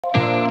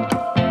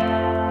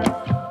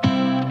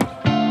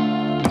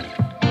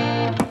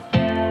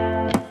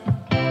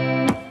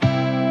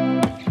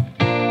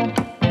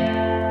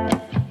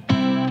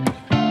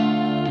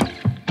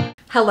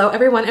Hello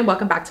everyone and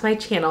welcome back to my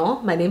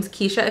channel. My name's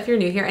Keisha if you're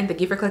new here, and thank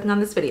you for clicking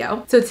on this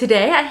video. So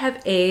today I have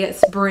a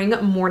spring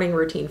morning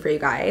routine for you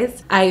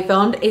guys. I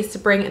filmed a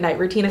spring night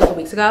routine a couple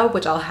weeks ago,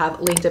 which I'll have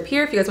linked up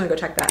here if you guys want to go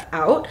check that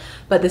out.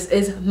 But this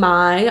is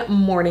my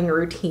morning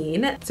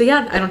routine. So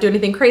yeah, I don't do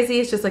anything crazy.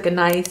 It's just like a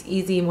nice,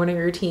 easy morning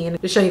routine.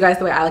 Just showing you guys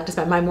the way I like to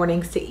spend my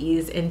mornings to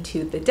ease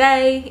into the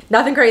day.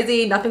 Nothing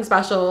crazy, nothing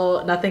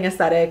special, nothing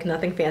aesthetic,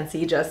 nothing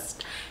fancy,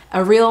 just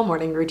a real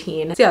morning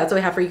routine. So yeah, that's what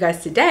I have for you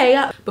guys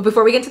today. But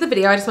before we get into the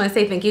video, I just want to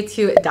say thank you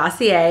to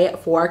Dossier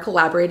for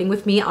collaborating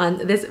with me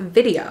on this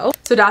video.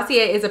 So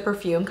Dossier is a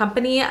perfume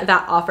company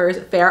that offers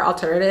fair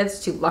alternatives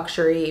to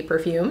luxury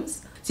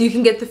perfumes. So you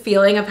can get the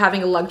feeling of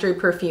having a luxury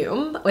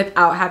perfume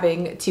without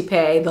having to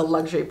pay the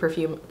luxury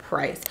perfume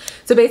price.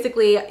 So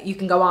basically you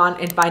can go on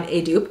and find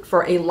a dupe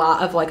for a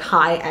lot of like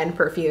high-end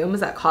perfumes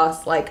that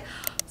cost like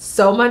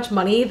so much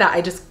money that I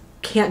just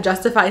can't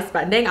justify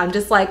spending. I'm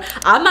just like,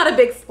 I'm not a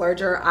big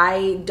splurger.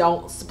 I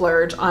don't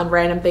splurge on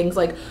random things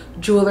like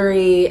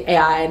jewelry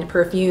and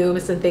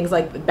perfumes and things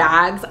like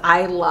bags.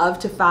 I love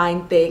to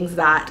find things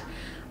that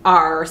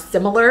are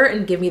similar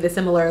and give me the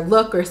similar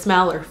look or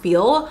smell or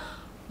feel,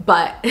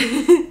 but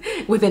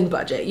within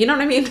budget, you know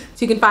what I mean? So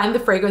you can find the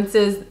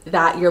fragrances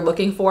that you're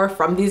looking for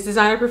from these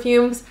designer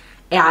perfumes,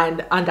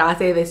 and on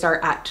Dossier they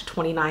start at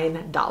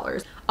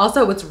 $29.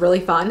 Also, what's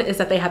really fun is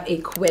that they have a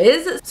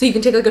quiz. So you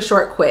can take like a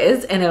short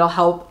quiz and it'll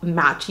help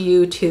match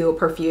you to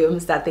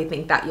perfumes that they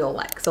think that you'll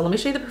like. So let me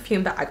show you the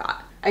perfume that I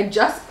got. I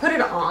just put it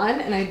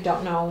on and I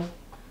don't know.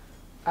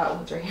 Oh,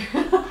 it's right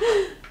here.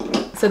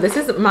 So this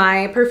is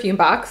my perfume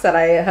box that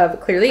I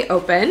have clearly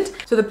opened.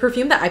 So the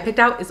perfume that I picked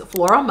out is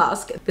Floral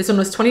Musk. This one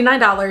was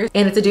 $29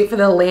 and it's a dupe for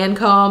the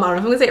Lancome, I don't know if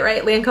I'm gonna say it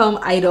right, Lancome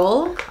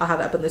Idol. I'll have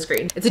that up on the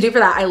screen. It's a dupe for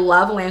that. I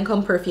love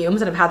Lancome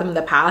perfumes and I've had them in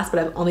the past, but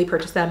I've only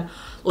purchased them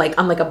like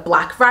on like a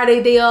Black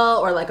Friday deal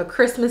or like a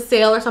Christmas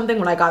sale or something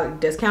when I got it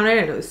discounted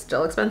and it was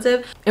still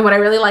expensive. And what I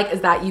really like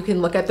is that you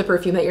can look at the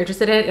perfume that you're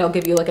interested in. It'll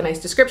give you like a nice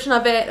description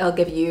of it. It'll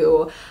give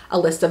you a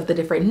list of the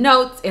different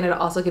notes, and it'll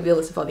also give you a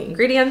list of all the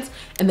ingredients.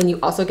 And then you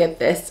also get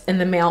this in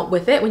the mail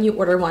with it when you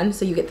order one.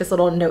 So you get this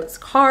little notes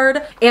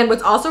card. And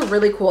what's also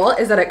really cool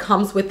is that it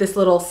comes with this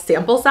little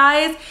sample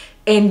size,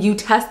 and you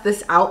test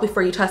this out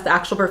before you test the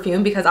actual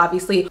perfume, because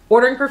obviously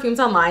ordering perfumes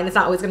online is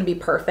not always going to be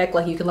perfect.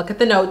 Like, you can look at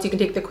the notes, you can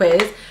take the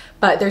quiz,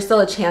 but there's still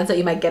a chance that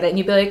you might get it and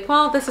you'd be like,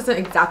 well, this isn't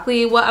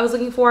exactly what I was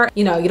looking for.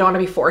 You know, you don't want to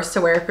be forced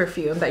to wear a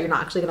perfume that you're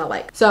not actually gonna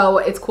like. So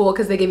it's cool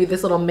because they give you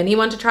this little mini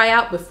one to try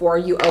out before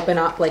you open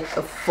up like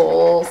the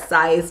full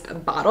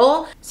sized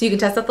bottle. So you can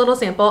test that little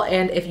sample,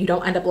 and if you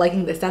don't end up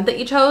liking the scent that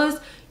you chose,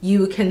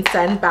 you can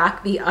send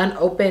back the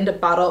unopened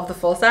bottle of the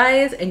full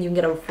size and you can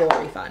get a full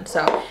refund.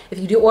 So if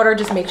you do order,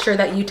 just make sure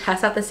that you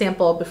test out the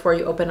sample before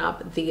you open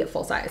up the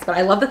full size. But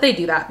I love that they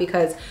do that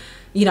because,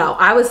 you know,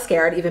 I was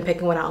scared even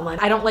picking one out online.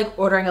 I don't like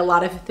ordering a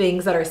lot of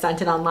things that are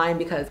scented online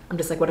because I'm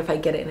just like, what if I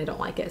get it and I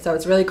don't like it? So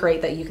it's really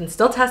great that you can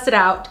still test it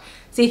out,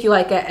 see if you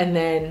like it, and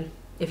then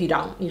if you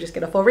don't, you just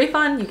get a full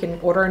refund. You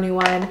can order a new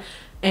one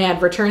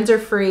and returns are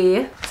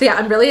free. So yeah,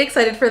 I'm really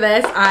excited for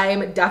this.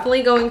 I'm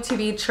definitely going to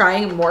be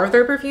trying more of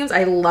their perfumes.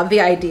 I love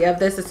the idea of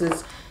this. This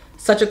is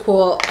such a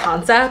cool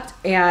concept,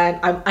 and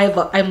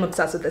I'm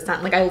obsessed with this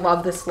scent. Like, I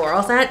love this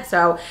floral scent.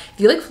 So if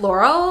you like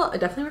floral, I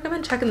definitely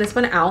recommend checking this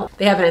one out.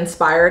 They have an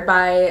inspired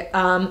by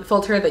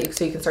filter that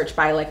so you can search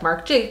by like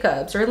Marc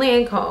Jacobs or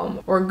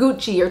Lancome or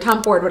Gucci or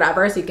Tom Ford,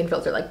 whatever. So you can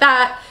filter like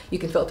that. You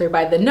can filter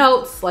by the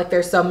notes. Like,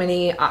 there's so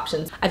many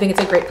options. I think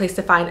it's a great place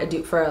to find a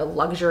dupe for a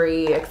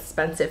luxury,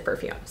 expensive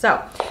perfume.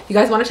 So if you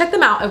guys want to check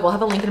them out, I will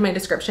have a link in my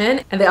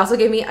description. And they also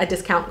gave me a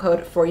discount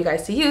code for you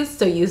guys to use.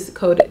 So use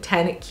code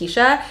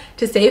 10Keisha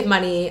to save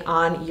money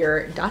on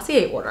your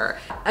Dossier order.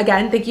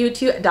 Again, thank you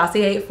to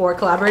Dossier for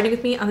collaborating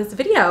with me on this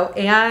video,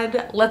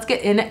 and let's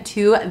get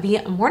into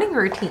the morning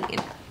routine.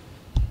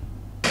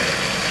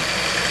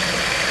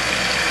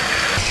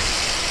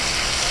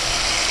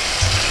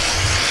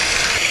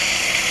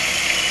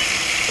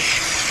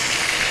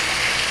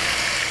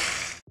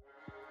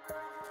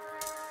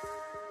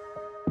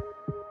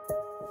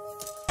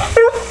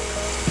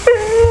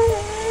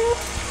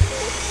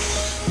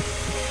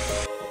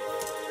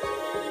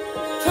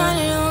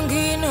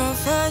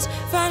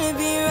 Finally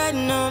be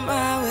riding on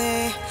my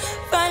way.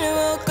 Finally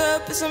woke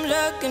up with some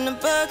luck in the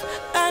book.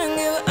 I don't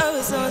give a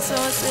what so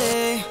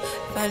say.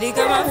 Finally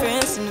got my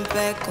friends in the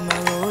back of my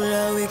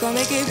roller. We gon'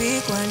 make it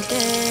big one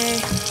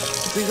day.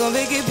 We gon'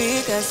 make it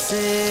big, I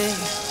say.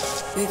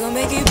 We gon'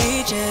 make it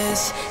big,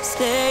 just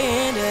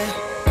stay in there.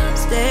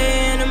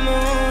 Stay in the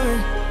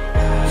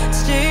moment.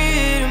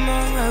 Stay in the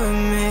moment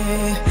with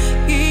me.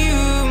 Give you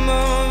a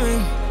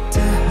moment.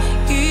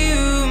 Give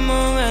you a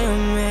moment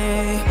with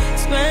me.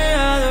 Smell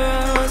all the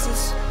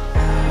roses.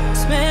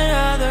 Smell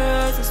all the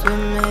roses with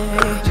me.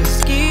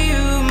 Just give you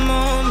a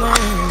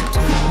moment.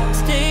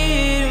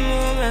 Stay in the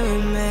moment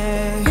with me.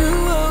 You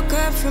woke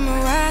up from a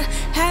while.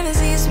 Haven't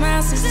seen you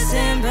smile since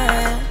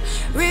December.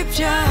 Ripped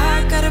your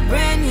heart, got a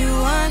brand new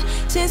one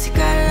since you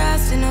got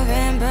lost in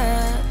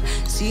November.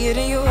 See it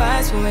in your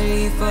eyes when we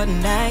leave for the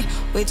night.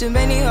 Way too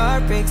many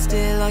heartbreaks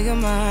still on your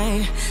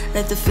mind.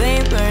 Let the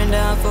flame burn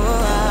down for a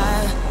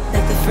while.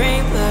 Let the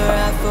flame blur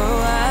out for a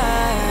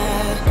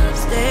while.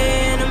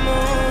 Stay in the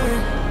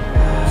moment.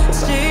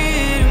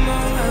 Stay in the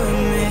moment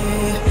with me.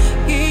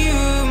 Give you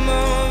a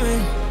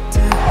moment.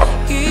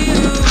 Give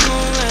you a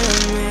moment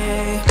with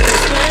me.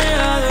 Smell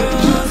all the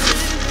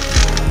roses.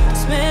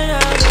 Smell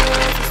all the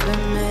roses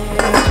with me.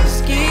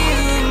 Just give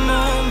you a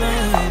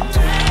moment.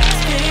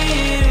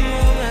 Stay in the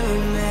moment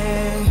with me.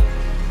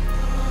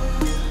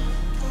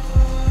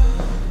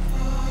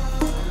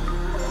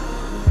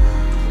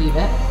 Leave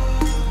it.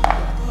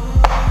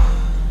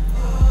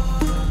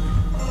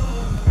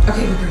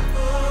 Okay, good girl.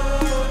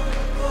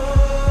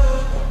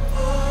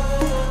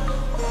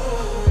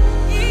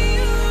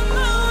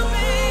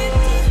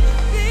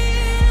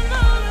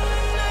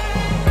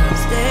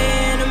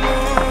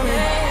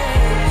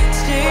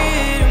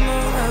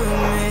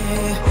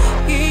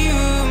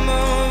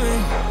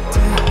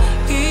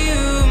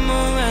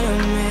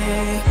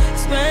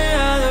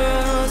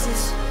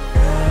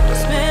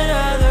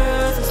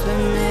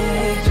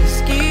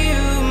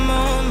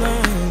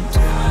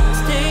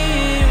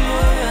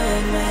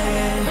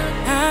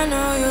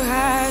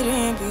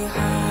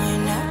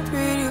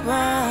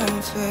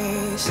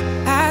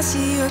 I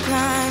see you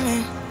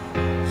climbing,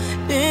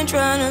 been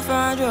trying to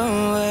find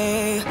your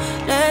way.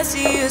 Let's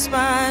see you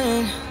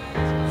smiling,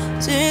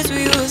 since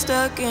we were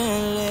stuck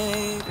in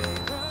late.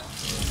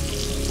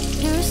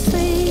 You're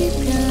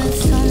sleeping with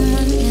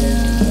someone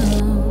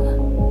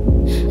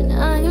new, and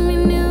I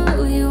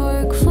knew you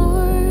work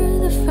for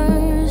the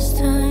first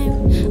time.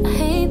 I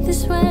hate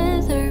this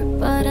weather,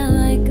 but I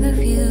like the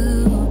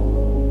view.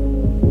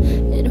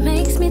 It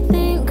makes me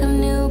think of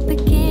new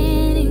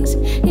beginnings.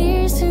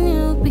 Here's to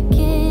new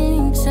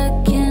beginnings. I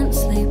can't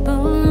sleep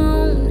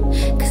alone,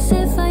 'cause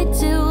if I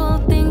do, I'll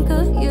think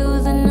of you.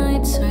 The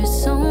nights are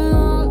so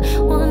long,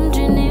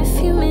 wondering if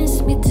you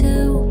miss me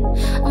too.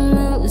 I'm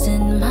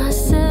losing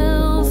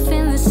myself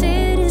in the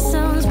city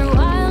sounds. For a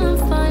while I'm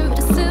fine, but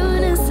as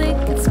soon as it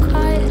gets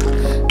quiet,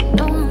 I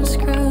know I'm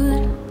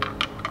screwed.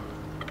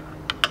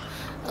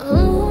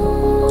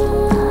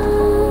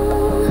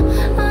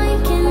 I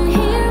can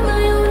hear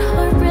my own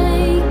heart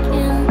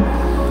breaking.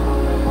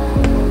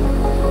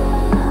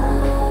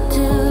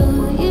 Do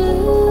you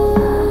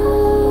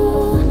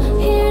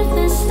hear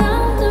the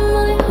sound of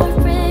my heart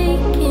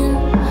breaking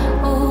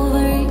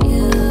over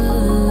you?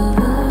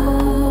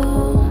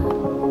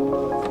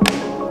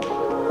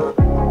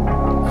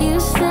 You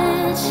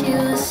said she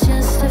was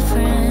just a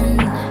friend.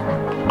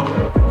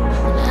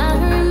 I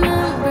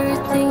remember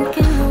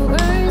thinking the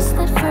worst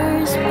at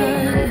first, but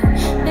you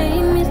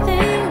made me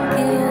think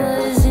it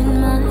was in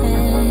my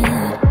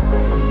head.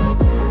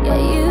 Yeah,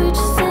 you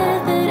just said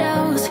that I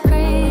was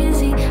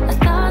crazy. I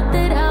thought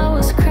that I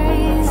was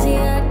crazy. I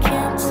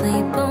can't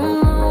sleep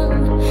alone,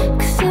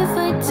 'cause if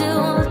I do,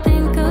 I'll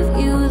think of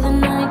you. The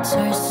nights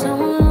are so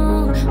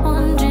long,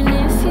 wondering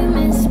if you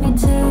miss me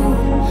too.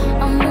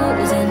 I'm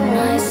losing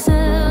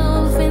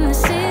myself in the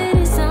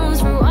city sounds.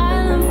 For a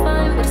while I'm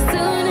fine, but as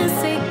soon as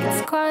it gets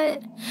quiet,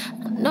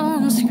 I know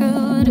I'm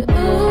screwed.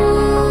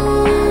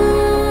 Ooh,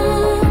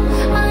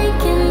 I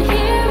can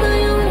hear my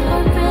own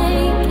heart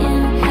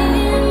breaking.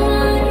 Hear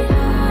my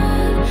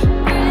heart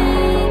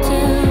break.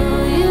 Do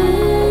you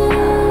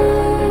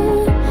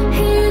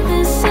hear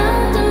the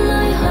sound of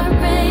my heart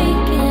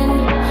breaking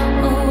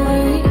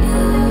over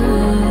you?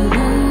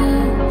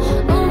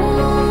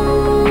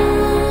 Ooh,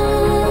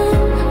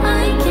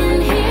 I can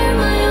hear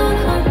my own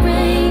heart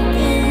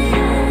breaking.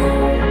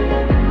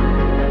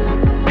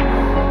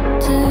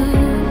 Do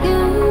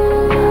you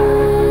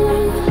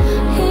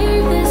hear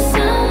the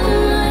sound of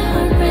my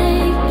heart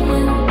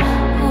breaking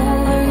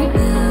over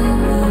you?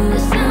 The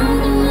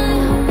sound of my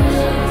heart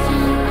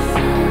breaking.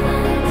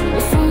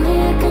 If only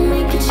I could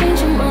make you change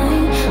your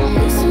mind. I'm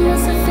losing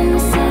myself in the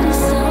city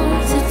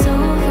sounds. It's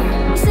over.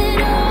 Is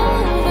it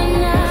over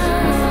now?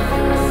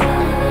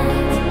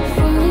 If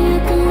only I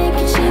could make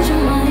you change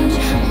your mind.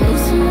 I'm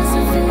losing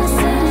myself in the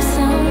city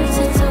sounds.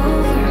 It's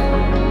over.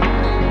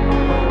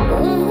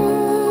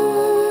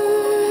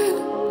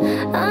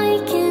 I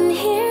can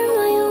hear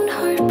my own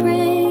heart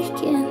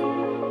breaking.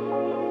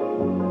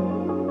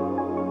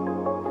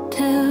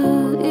 Do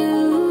you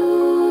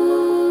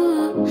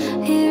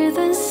hear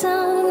the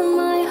sound of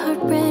my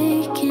heart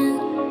breaking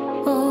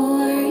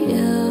over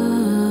you?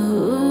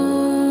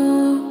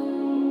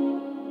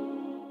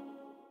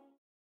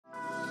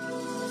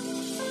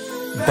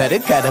 Better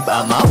get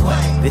about my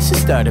way. This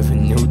is start of a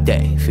new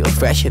day. Feel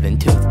fresher than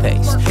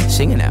toothpaste.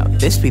 Singing out,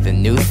 this be the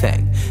new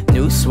thing.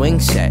 new swing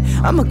set.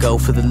 I'ma go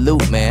for the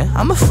loop, man.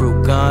 I'm a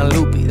fruit gone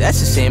loopy. That's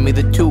the Sammy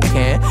the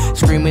toucan.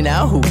 Screaming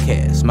out, who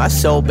cares? My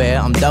soul bare,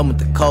 I'm done with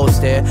the cold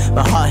stare.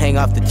 My heart hang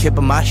off the tip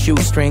of my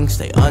shoestring.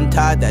 Stay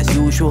untied, that's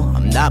usual.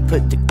 I'm not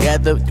put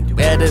together. Do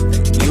better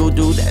than you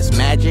do, that's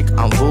magic.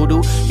 I'm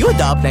voodoo. You a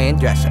doll playing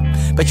dress up,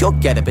 but your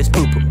getup is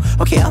poo-poo.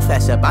 Okay, I'll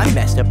fess up, I'm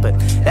messed up, but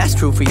that's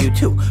true for you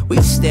too. We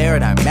stare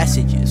at our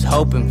messages,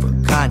 hoping for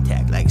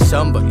contact. Like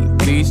somebody,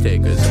 please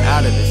take us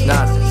out of this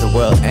nonsense. The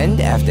world end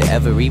after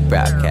every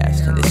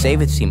broadcast, and to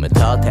save it seem a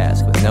tall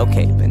task. With no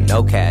cape and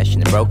no cash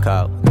and a broke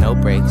car, with no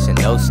breaks and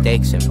no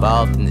stakes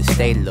involved in the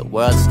state of the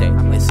world state.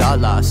 It's all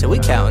lost, so we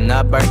counting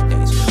our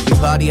birthdays. We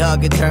party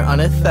hard, get turned on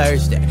a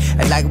Thursday,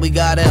 and like we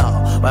got it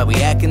all, why we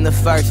act in the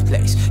first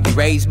place. You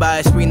raised by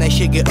a screen, that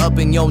shit get up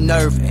in your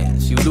nerve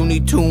ends. You Looney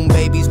Tune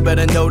babies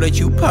better know that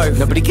you perfect.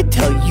 Nobody can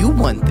tell you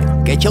one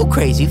thing. Get your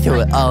crazy, throw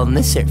it all on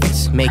the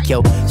surface. Make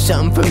yo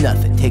something from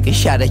nothing, take a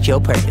shot at your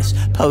purpose.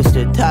 Post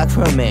a talk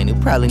for a man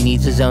who probably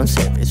needs his own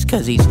service,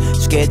 cause he's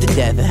scared to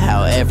death of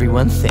how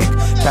everyone think.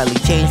 Probably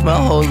changed my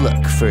whole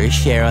look for a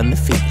share on the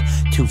feed.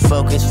 Too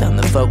focused on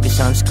the focus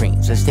on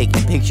screens. Let's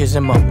taking pictures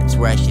of moments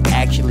where I should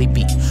actually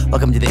be.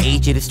 Welcome to the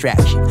age of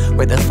distraction,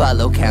 where the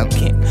follow count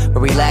king,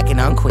 where we lacking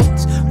on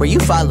queens, where you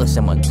follow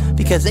someone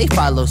because they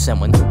follow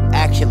someone who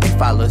actually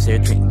follows their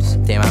dreams.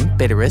 Damn, I'm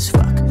bitter as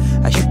fuck.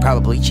 I should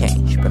probably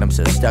change, but I'm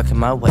so stuck in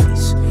my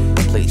ways.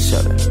 Please,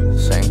 soda,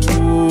 sing.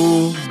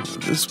 Ooh,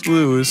 this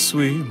blue is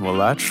sweet.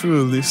 Well, I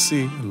truly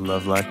see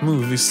love like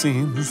movie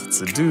scenes. It's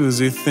a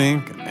doozy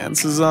think,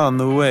 answers on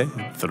the way.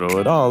 Throw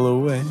it all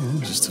away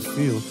just to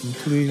feel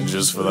complete.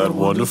 Just for that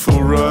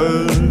wonderful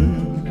rush.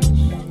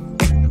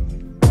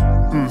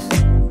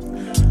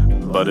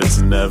 But it's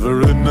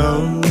never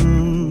enough.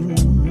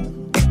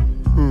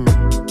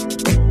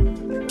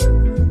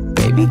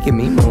 Baby, give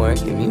me more,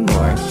 give me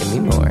more, give me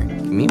more,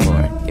 give me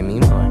more, give me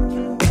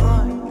more.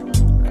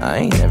 I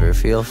ain't never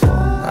feel full,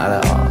 not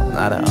at all,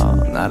 not at all,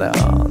 not at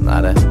all,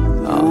 not at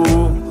all.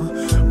 Ooh,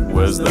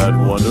 where's that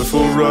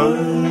wonderful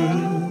rush?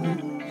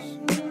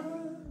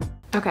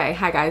 Okay,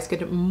 hi guys,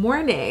 good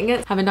morning.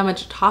 Haven't done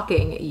much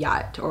talking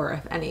yet, or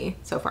if any,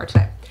 so far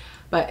today.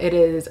 But it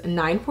is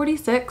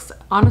 9:46.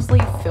 Honestly,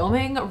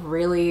 filming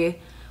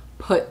really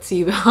puts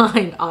you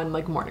behind on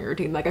like morning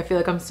routine. Like I feel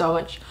like I'm so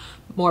much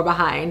more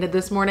behind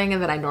this morning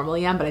than I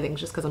normally am, but I think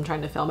it's just because I'm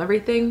trying to film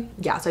everything.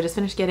 Yeah, so I just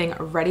finished getting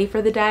ready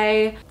for the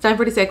day. It's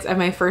 9:46. I have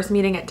my first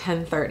meeting at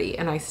 10:30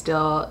 and I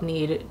still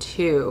need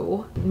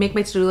to make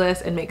my to-do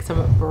list and make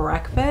some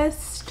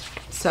breakfast.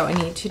 So I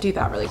need to do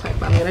that really quick,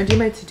 but I'm gonna do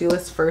my to-do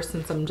list first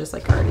since I'm just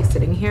like already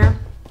sitting here.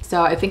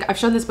 So I think I've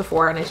shown this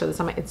before and I showed this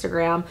on my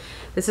Instagram.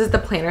 This is the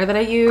planner that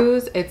I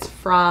use. It's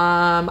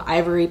from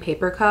Ivory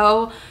Paper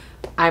Co.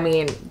 I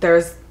mean,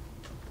 there's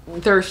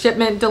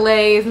shipment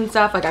delays and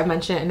stuff. Like I've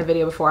mentioned it in a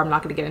video before, I'm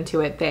not going to get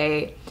into it.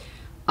 They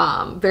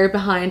very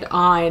behind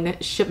on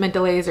shipment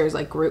delays. There's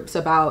like groups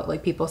about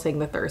like people saying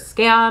that they're a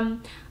scam.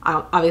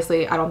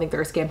 Obviously I don't think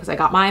they're a scam because I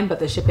got mine, but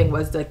the shipping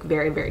was like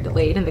very, very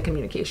delayed and the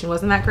communication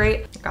wasn't that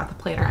great. I got the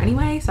planner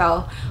anyway,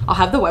 so I'll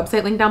have the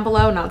website link down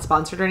below. Not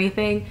sponsored or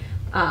anything,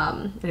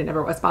 and it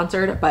never was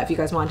sponsored, but if you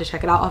guys wanted to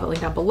check it out, I'll have a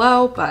link down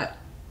below. But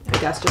I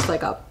guess just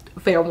like a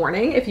fair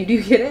warning if you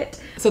do get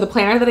it. So the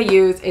planner that I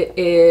use, it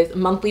is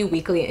monthly,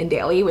 weekly, and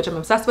daily, which I'm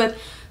obsessed with.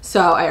 So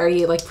I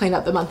already like plan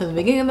out the month in the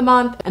beginning of the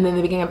month, and then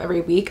the beginning of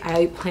every week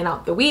I plan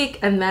out the week,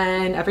 and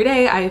then every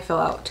day I fill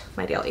out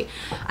my daily.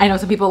 I know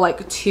some people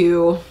like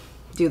to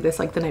do this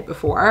like the night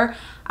before.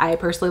 I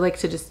personally like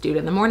to just do it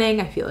in the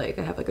morning. I feel like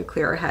I have like a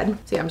clearer head.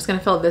 So yeah, I'm just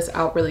gonna fill this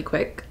out really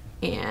quick,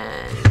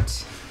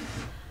 and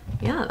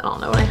yeah, I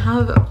don't know what I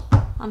have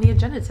on the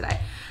agenda today.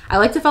 I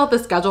like to fill out the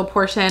schedule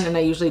portion, and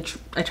I usually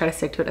I try to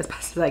stick to it as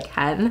best as I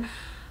can,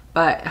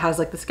 but it has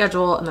like the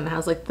schedule and then it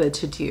has like the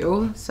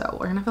to-do. So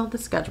we're gonna fill out the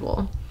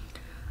schedule.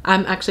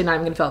 I'm actually not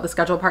even gonna fill out the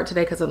schedule part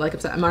today because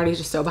I'm already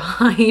just so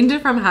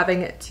behind from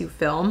having it to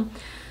film.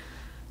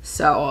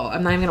 So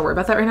I'm not even gonna worry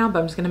about that right now, but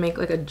I'm just gonna make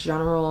like a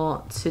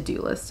general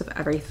to-do list of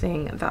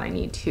everything that I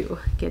need to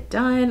get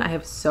done. I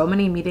have so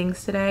many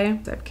meetings today.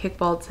 I have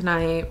kickball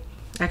tonight.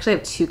 I actually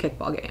have 2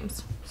 kickball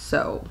games,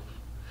 so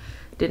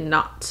did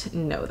not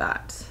know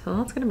that. So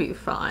that's gonna be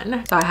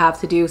fun. So I have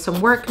to do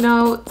some work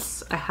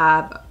notes. I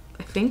have,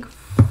 I think,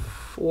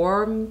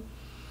 4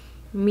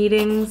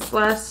 meetings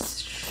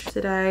left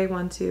today.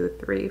 1, 2,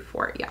 3,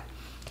 4, yeah.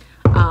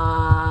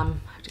 I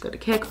have to go to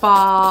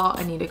kickball.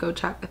 I need to go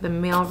check the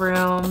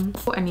mailroom.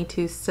 I need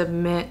to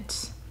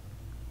submit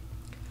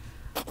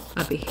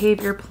a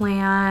behavior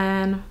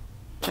plan,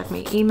 check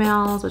my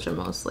emails, which I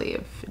mostly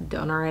have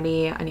done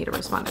already. I need to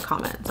respond to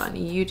comments on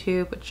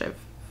YouTube, which I've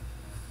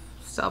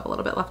still have a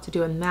little bit left to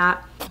do in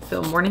that.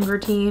 Film morning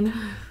routine.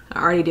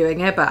 I'm already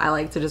doing it, but I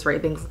like to just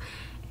write things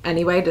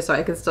anyway, just so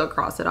I can still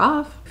cross it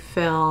off.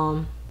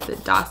 Film the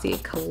Dossier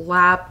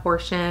collab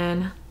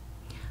portion,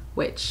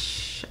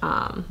 which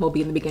will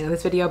be in the beginning of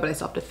this video, but I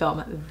still have to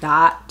film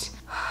that.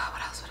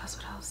 What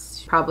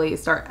else? Probably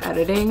start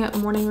editing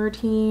morning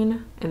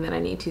routine, and then I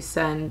need to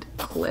send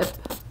clip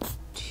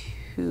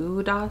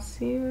to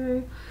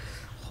Dossier.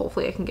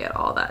 hopefully I can get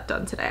all that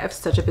done today. I have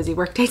such a busy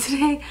work day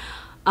today.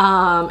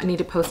 I need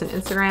to post on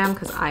Instagram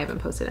because I haven't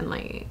posted in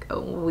like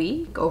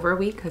over a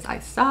week because I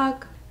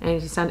suck. I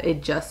need to send a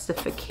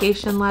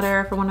justification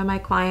letter for one of my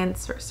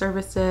clients for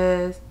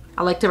services.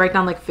 I like to write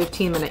down like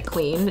 15-minute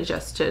clean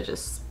just to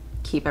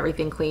keep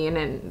everything clean,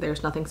 and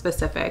there's nothing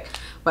specific,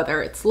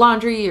 whether it's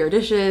laundry or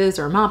dishes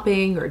or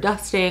mopping or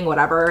dusting,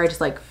 whatever.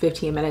 Just like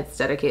 15 minutes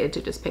dedicated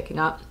to just picking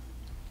up,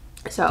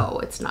 so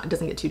it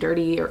doesn't get too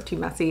dirty or too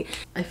messy.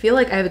 I feel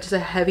like I have just a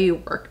heavy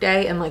work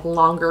day and like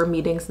longer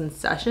meetings and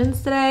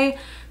sessions today,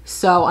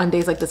 so on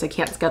days like this I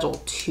can't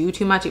schedule too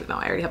much, even though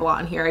I already have a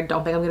lot in here. I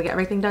don't think I'm gonna get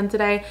everything done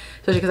today,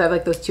 especially because I have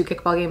like those 2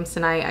 kickball games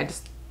tonight. I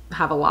just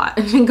have a lot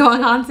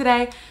going on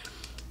today.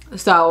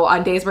 So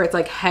on days where it's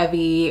like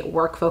heavy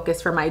work focus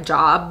for my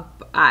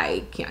job,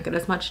 I can't get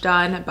as much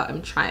done, but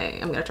I'm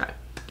gonna try.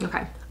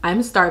 Okay,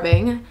 I'm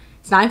starving.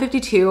 It's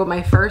 9:52.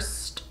 My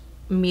first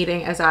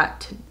meeting is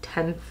at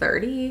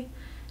 10:30,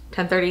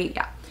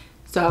 yeah.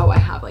 So I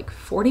have like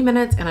 40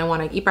 minutes and I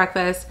wanna eat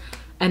breakfast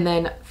and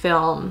then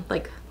film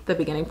like the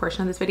beginning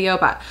portion of this video,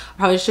 but I'll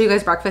probably show you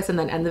guys breakfast and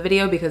then end the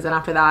video, because then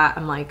after that,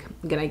 I'm like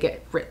gonna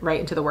get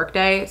right into the work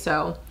day.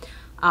 So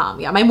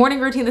yeah, my morning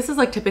routine, this is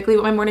like typically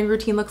what my morning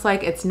routine looks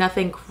like. It's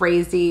nothing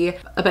crazy,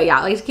 but yeah,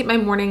 I like to keep my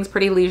mornings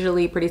pretty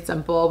leisurely, pretty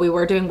simple. We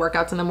were doing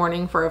workouts in the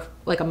morning for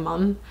like a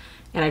month,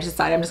 and I just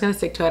decided I'm just gonna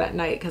stick to it at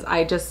night because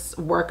I just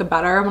work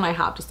better when I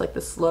have just like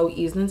the slow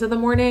ease into the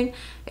morning.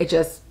 It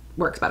just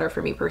works better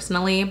for me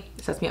personally.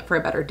 It sets me up for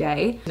a better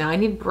day. Now I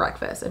need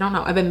breakfast. I don't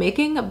know. I've been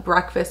making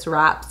breakfast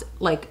wraps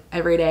like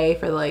every day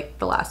for like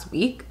the last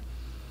week.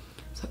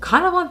 So I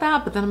kind of want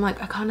that, but then I'm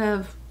like, I kind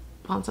of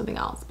want something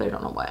else, but I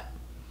don't know what.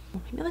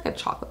 Maybe like a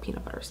chocolate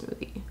peanut butter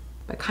smoothie,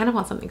 but I kind of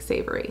want something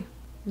savory.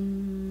 Me,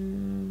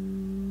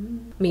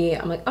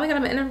 I'm like, oh my God,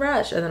 I'm in a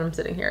rush. And then I'm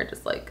sitting here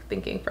just like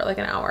thinking for like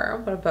an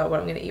hour about what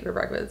I'm gonna eat for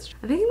breakfast.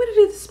 I think I'm gonna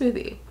do the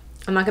smoothie.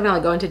 I'm not gonna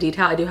like go into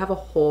detail. I do have a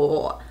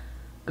whole,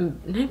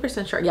 I'm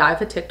 90% sure. Yeah, I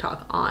have a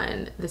TikTok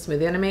on the smoothie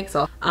that I make.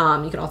 So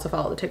you can also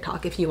follow the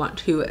TikTok if you want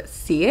to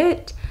see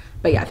it.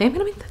 But yeah, I think I'm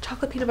gonna make the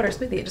chocolate peanut butter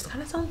smoothie. It just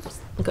kind of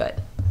sounds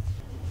good.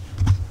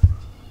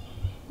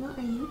 What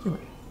are you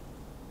doing?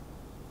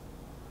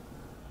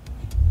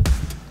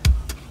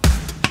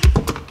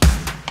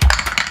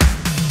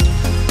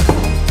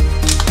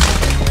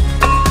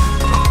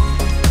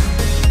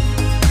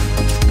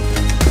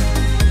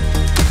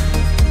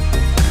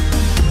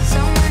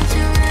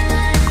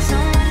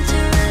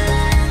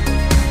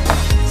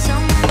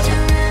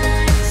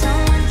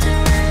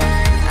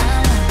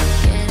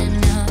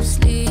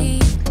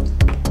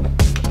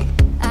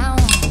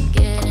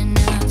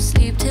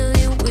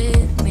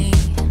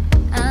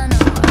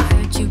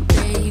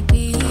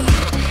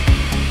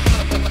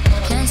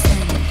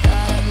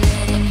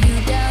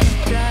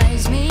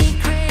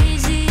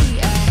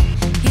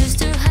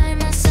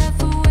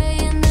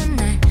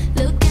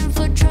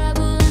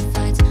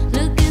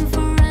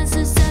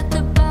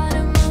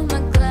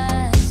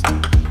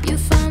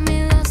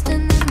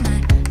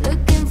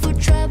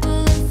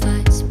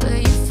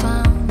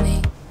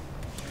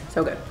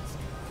 So good.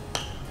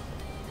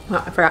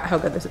 Oh, I forgot how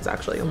good this is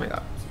actually. Oh my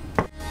God.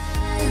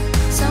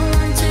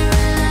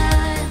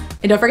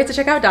 And don't forget to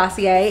check out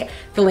Dossier.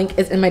 The link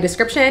is in my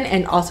description.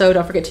 And also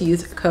don't forget to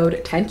use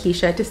code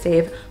 10Keisha to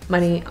save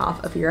money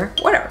off of your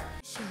order.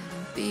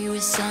 Be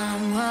with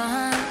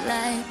someone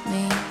like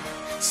me.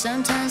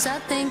 Sometimes I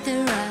think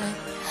they're right,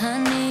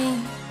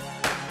 honey.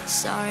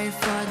 Sorry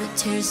for the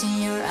tears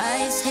in your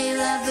eyes. Hey,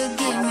 love,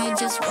 forgive me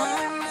just one more.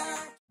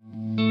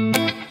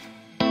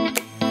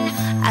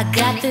 I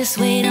got this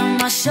weight on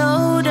my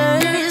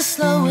shoulders,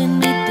 slowing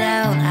me